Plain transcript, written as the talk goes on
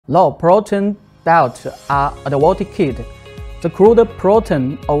low protein diet are advocated. The crude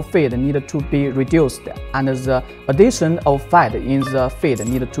protein of feed need to be reduced, and the addition of fat in the feed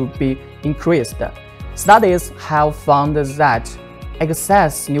need to be increased. Studies have found that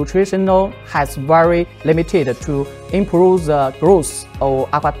excess nutritional has very limited to improve the growth of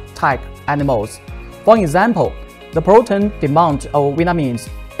aquatic animals. For example, the protein demand of vitamins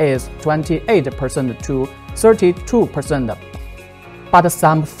is 28% to 32%. But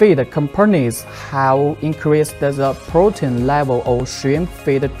some feed companies have increased the protein level of shrimp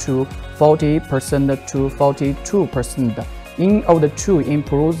feed to 40% to 42% in order to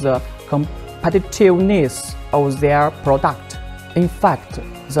improve the competitiveness of their product. In fact,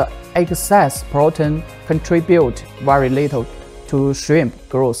 the excess protein contributes very little to shrimp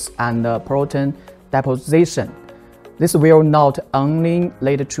growth and protein deposition. This will not only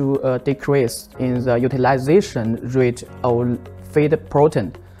lead to a decrease in the utilization rate of feed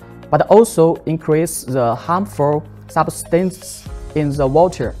protein, but also increase the harmful substances in the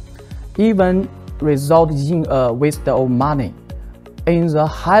water, even result in a waste of money. In the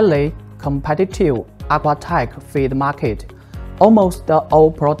highly competitive aquatic feed market, almost all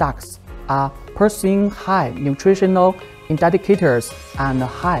products are pursuing high nutritional indicators and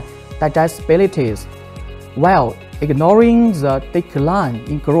high digestibilities, while ignoring the decline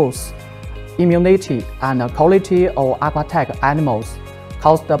in growth, immunity, and quality of aquatic animals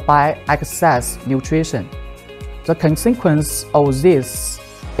caused by excess nutrition. The consequence of this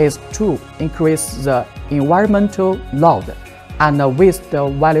is to increase the environmental load and waste the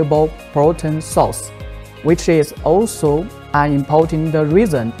valuable protein source, which is also an important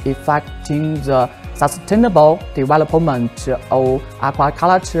reason affecting the sustainable development of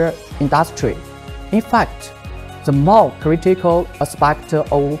aquaculture industry. In fact, the more critical aspect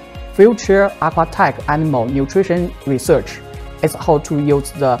of future aquatic animal nutrition research is how to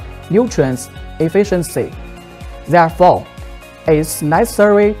use the nutrients efficiency. Therefore, it's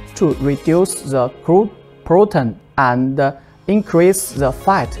necessary to reduce the crude protein and increase the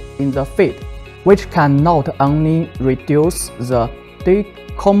fat in the feed, which can not only reduce the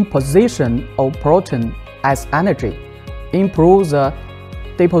decomposition of protein as energy, improve the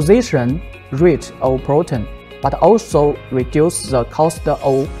deposition rate of protein, but also reduce the cost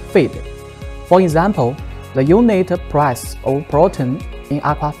of feed. For example, the unit price of protein in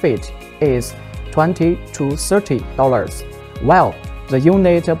aqua feed is $20 to $30, while the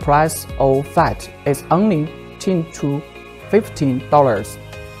unit price of fat is only $10 to $15,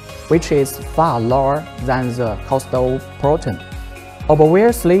 which is far lower than the cost of protein.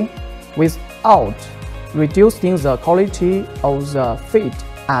 Obviously, without reducing the quality of the feed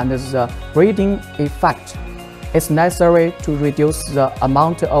and the breeding effect, it's necessary to reduce the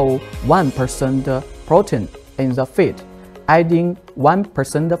amount of 1% protein in the feed, adding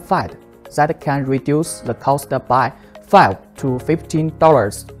 1% fat that can reduce the cost by $5 to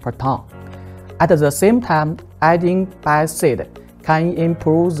 $15 per ton. At the same time, adding seed can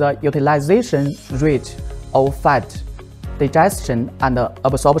improve the utilization rate of fat, digestion, and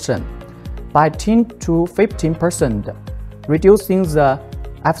absorption by 10 to 15%, reducing the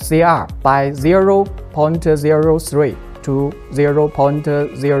FCR by 0.03 to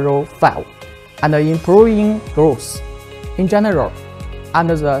 0.05, and improving growth. In general,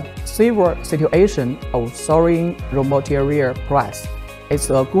 under the severe situation of soaring raw material price, it's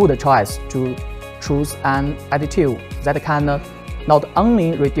a good choice to choose an additive that can not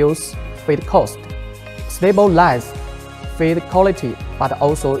only reduce feed cost, stabilize feed quality, but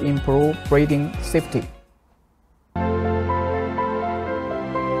also improve breeding safety.